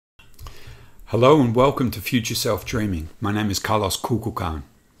Hello and welcome to Future Self Dreaming. My name is Carlos Kukulkan.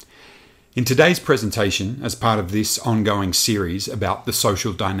 In today's presentation, as part of this ongoing series about the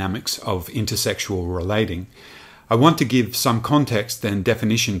social dynamics of intersexual relating, I want to give some context and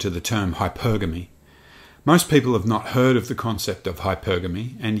definition to the term hypergamy. Most people have not heard of the concept of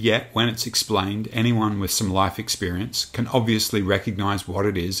hypergamy, and yet when it's explained, anyone with some life experience can obviously recognize what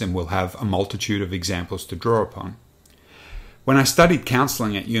it is and will have a multitude of examples to draw upon. When I studied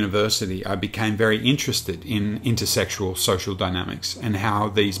counselling at university, I became very interested in intersexual social dynamics and how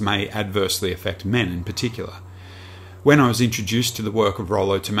these may adversely affect men in particular. When I was introduced to the work of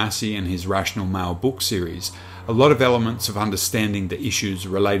Rollo Tomassi and his Rational Male book series, a lot of elements of understanding the issues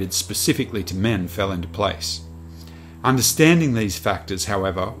related specifically to men fell into place. Understanding these factors,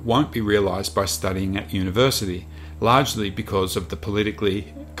 however, won't be realised by studying at university, largely because of the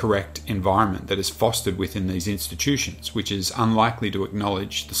politically correct environment that is fostered within these institutions, which is unlikely to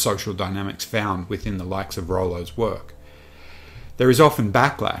acknowledge the social dynamics found within the likes of Rollo's work. There is often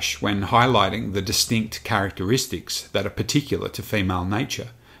backlash when highlighting the distinct characteristics that are particular to female nature,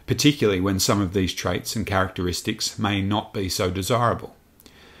 particularly when some of these traits and characteristics may not be so desirable.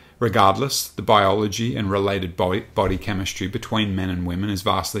 Regardless, the biology and related body chemistry between men and women is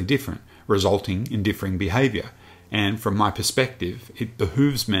vastly different, resulting in differing behaviour. And from my perspective, it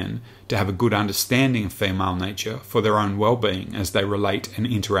behooves men to have a good understanding of female nature for their own well-being as they relate and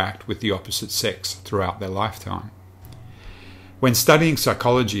interact with the opposite sex throughout their lifetime. When studying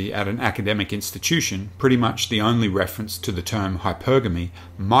psychology at an academic institution, pretty much the only reference to the term hypergamy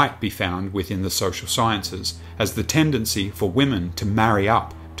might be found within the social sciences as the tendency for women to marry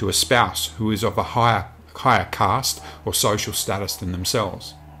up to a spouse who is of a higher caste or social status than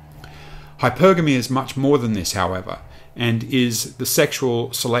themselves. Hypergamy is much more than this, however, and is the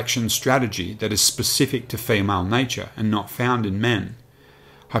sexual selection strategy that is specific to female nature and not found in men.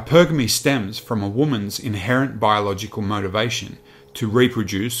 Hypergamy stems from a woman's inherent biological motivation to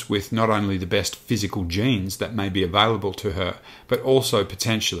reproduce with not only the best physical genes that may be available to her, but also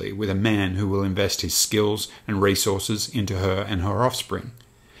potentially with a man who will invest his skills and resources into her and her offspring.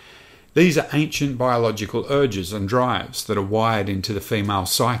 These are ancient biological urges and drives that are wired into the female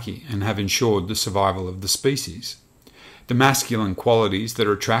psyche and have ensured the survival of the species. The masculine qualities that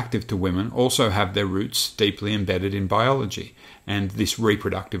are attractive to women also have their roots deeply embedded in biology and this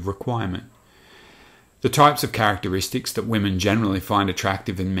reproductive requirement. The types of characteristics that women generally find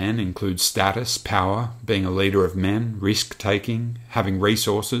attractive in men include status, power, being a leader of men, risk-taking, having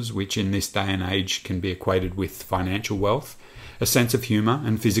resources, which in this day and age can be equated with financial wealth, a sense of humour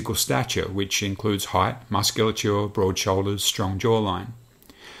and physical stature, which includes height, musculature, broad shoulders, strong jawline.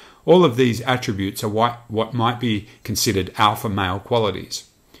 All of these attributes are what might be considered alpha male qualities.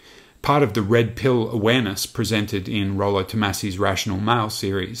 Part of the red pill awareness presented in Rollo Tomassi's Rational Male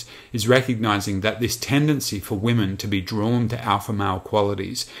series is recognizing that this tendency for women to be drawn to alpha male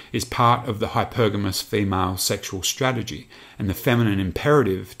qualities is part of the hypergamous female sexual strategy and the feminine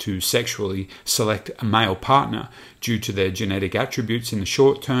imperative to sexually select a male partner due to their genetic attributes in the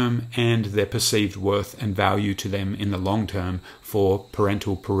short term and their perceived worth and value to them in the long term for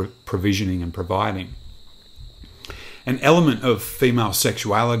parental provisioning and providing. An element of female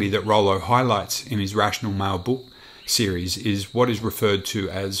sexuality that Rollo highlights in his Rational Male book series is what is referred to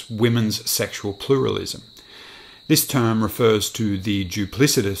as women's sexual pluralism. This term refers to the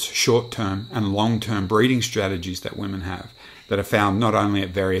duplicitous short-term and long-term breeding strategies that women have that are found not only at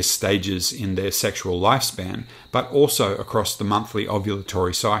various stages in their sexual lifespan, but also across the monthly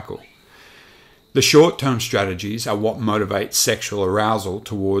ovulatory cycle. The short-term strategies are what motivate sexual arousal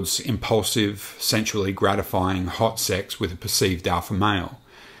towards impulsive, sensually gratifying hot sex with a perceived alpha male.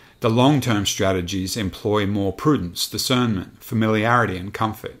 The long-term strategies employ more prudence, discernment, familiarity, and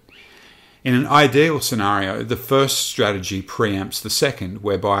comfort. In an ideal scenario, the first strategy preempts the second,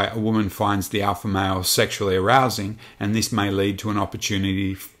 whereby a woman finds the alpha male sexually arousing, and this may lead to an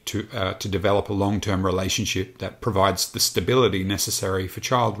opportunity to develop a long-term relationship that provides the stability necessary for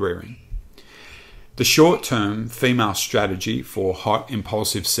child rearing. The short-term female strategy for hot,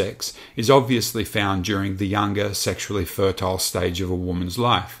 impulsive sex is obviously found during the younger, sexually fertile stage of a woman's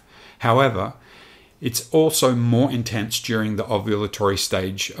life. However, it's also more intense during the ovulatory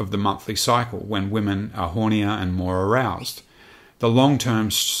stage of the monthly cycle when women are hornier and more aroused. The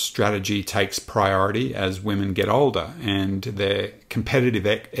long-term strategy takes priority as women get older and their competitive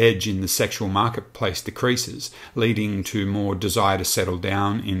edge in the sexual marketplace decreases, leading to more desire to settle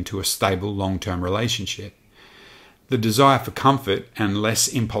down into a stable long-term relationship. The desire for comfort and less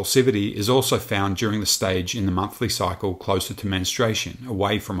impulsivity is also found during the stage in the monthly cycle closer to menstruation,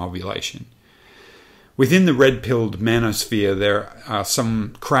 away from ovulation. Within the red-pilled manosphere, there are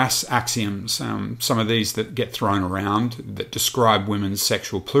some crass axioms. Some of these that get thrown around that describe women's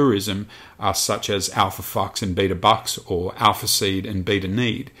sexual pluralism are such as alpha fucks and beta bucks, or alpha seed and beta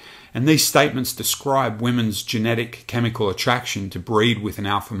need. And these statements describe women's genetic chemical attraction to breed with an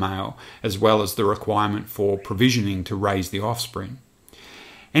alpha male, as well as the requirement for provisioning to raise the offspring.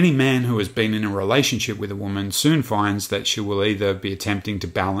 Any man who has been in a relationship with a woman soon finds that she will either be attempting to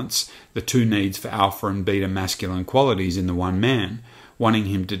balance the two needs for alpha and beta masculine qualities in the one man, wanting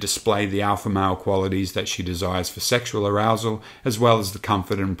him to display the alpha male qualities that she desires for sexual arousal, as well as the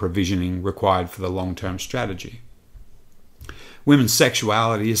comfort and provisioning required for the long-term strategy. Women's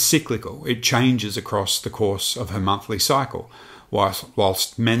sexuality is cyclical. It changes across the course of her monthly cycle,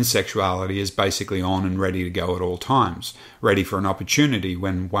 whilst men's sexuality is basically on and ready to go at all times, ready for an opportunity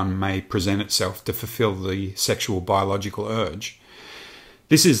when one may present itself to fulfill the sexual biological urge.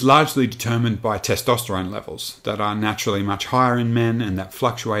 This is largely determined by testosterone levels that are naturally much higher in men and that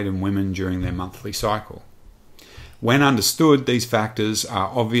fluctuate in women during their monthly cycle. When understood, these factors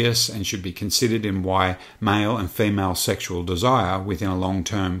are obvious and should be considered in why male and female sexual desire within a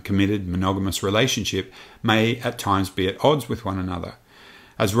long-term committed monogamous relationship may at times be at odds with one another.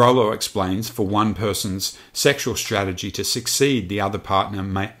 As Rollo explains, for one person's sexual strategy to succeed, the other partner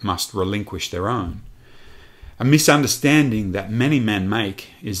must relinquish their own. A misunderstanding that many men make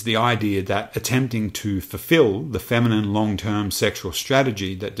is the idea that attempting to fulfill the feminine long-term sexual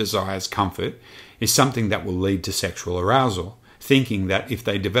strategy that desires comfort is something that will lead to sexual arousal, thinking that if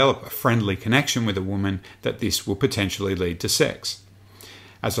they develop a friendly connection with a woman, that this will potentially lead to sex.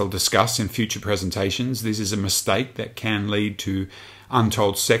 As I'll discuss in future presentations, this is a mistake that can lead to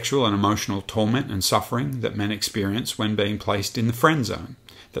untold sexual and emotional torment and suffering that men experience when being placed in the friend zone,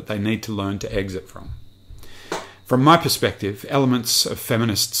 that they need to learn to exit from. From my perspective, elements of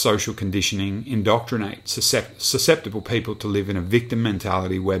feminist social conditioning indoctrinate susceptible people to live in a victim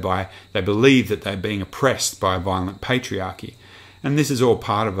mentality whereby they believe that they're being oppressed by a violent patriarchy, and this is all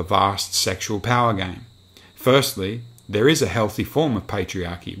part of a vast sexual power game. Firstly, there is a healthy form of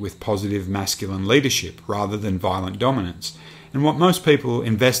patriarchy with positive masculine leadership rather than violent dominance, and what most people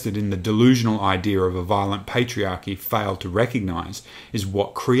invested in the delusional idea of a violent patriarchy fail to recognize is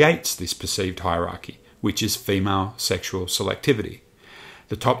what creates this perceived hierarchy, which is female sexual selectivity.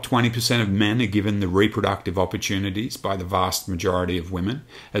 The top 20% of men are given the reproductive opportunities by the vast majority of women,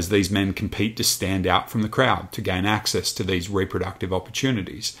 as these men compete to stand out from the crowd to gain access to these reproductive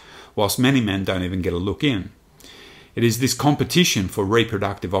opportunities, whilst many men don't even get a look in. It is this competition for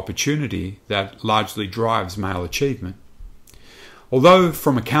reproductive opportunity that largely drives male achievement. Although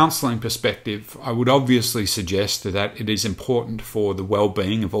from a counselling perspective, I would obviously suggest that it is important for the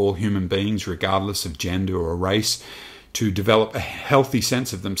well-being of all human beings, regardless of gender or race, to develop a healthy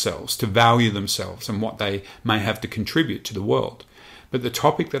sense of themselves, to value themselves and what they may have to contribute to the world. But the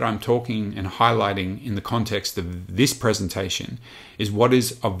topic that I'm talking and highlighting in the context of this presentation is what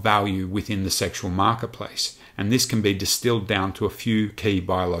is of value within the sexual marketplace, and this can be distilled down to a few key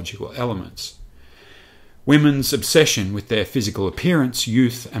biological elements. Women's obsession with their physical appearance,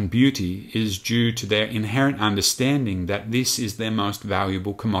 youth and beauty is due to their inherent understanding that this is their most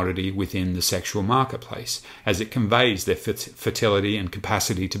valuable commodity within the sexual marketplace, as it conveys their fertility and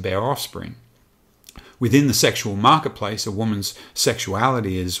capacity to bear offspring. Within the sexual marketplace, a woman's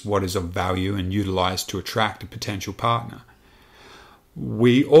sexuality is what is of value and utilized to attract a potential partner.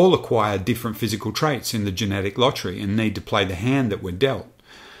 We all acquire different physical traits in the genetic lottery and need to play the hand that we're dealt.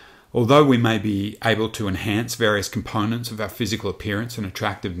 Although we may be able to enhance various components of our physical appearance and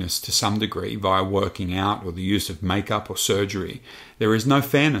attractiveness to some degree via working out or the use of makeup or surgery, there is no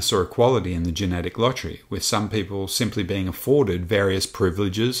fairness or equality in the genetic lottery, with some people simply being afforded various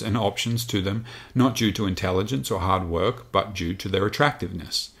privileges and options to them, not due to intelligence or hard work, but due to their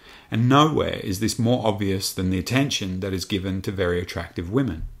attractiveness. And nowhere is this more obvious than the attention that is given to very attractive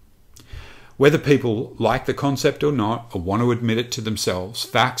women. Whether people like the concept or not, or want to admit it to themselves,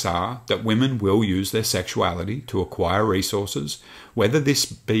 facts are that women will use their sexuality to acquire resources, whether this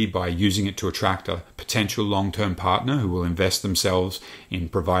be by using it to attract a potential long-term partner who will invest themselves in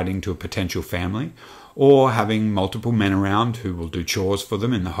providing to a potential family, or having multiple men around who will do chores for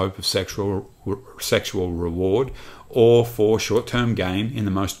them in the hope of sexual reward, or for short-term gain in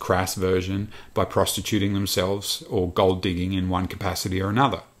the most crass version by prostituting themselves or gold-digging in one capacity or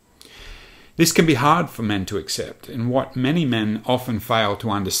another. This can be hard for men to accept, and what many men often fail to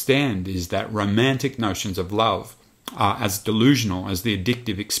understand is that romantic notions of love are as delusional as the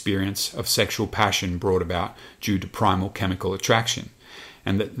addictive experience of sexual passion brought about due to primal chemical attraction.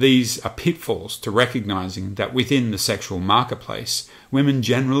 and that these are pitfalls to recognizing that within the sexual marketplace, women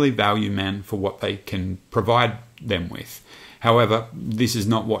generally value men for what they can provide them with. However, this is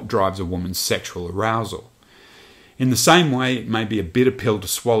not what drives a woman's sexual arousal. In the same way, it may be a bitter pill to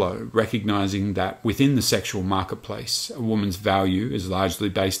swallow, recognizing that within the sexual marketplace, a woman's value is largely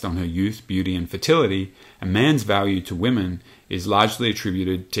based on her youth, beauty, and fertility. A man's value to women is largely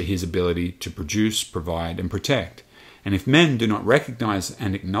attributed to his ability to produce, provide, and protect. And if men do not recognize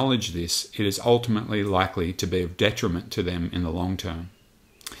and acknowledge this, it is ultimately likely to be of detriment to them in the long term.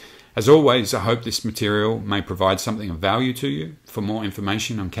 As always, I hope this material may provide something of value to you. For more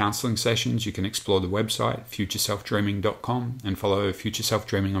information on counselling sessions, you can explore the website futureselfdreaming.com and follow Future Self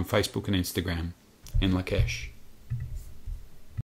Dreaming on Facebook and Instagram. In Lakesh.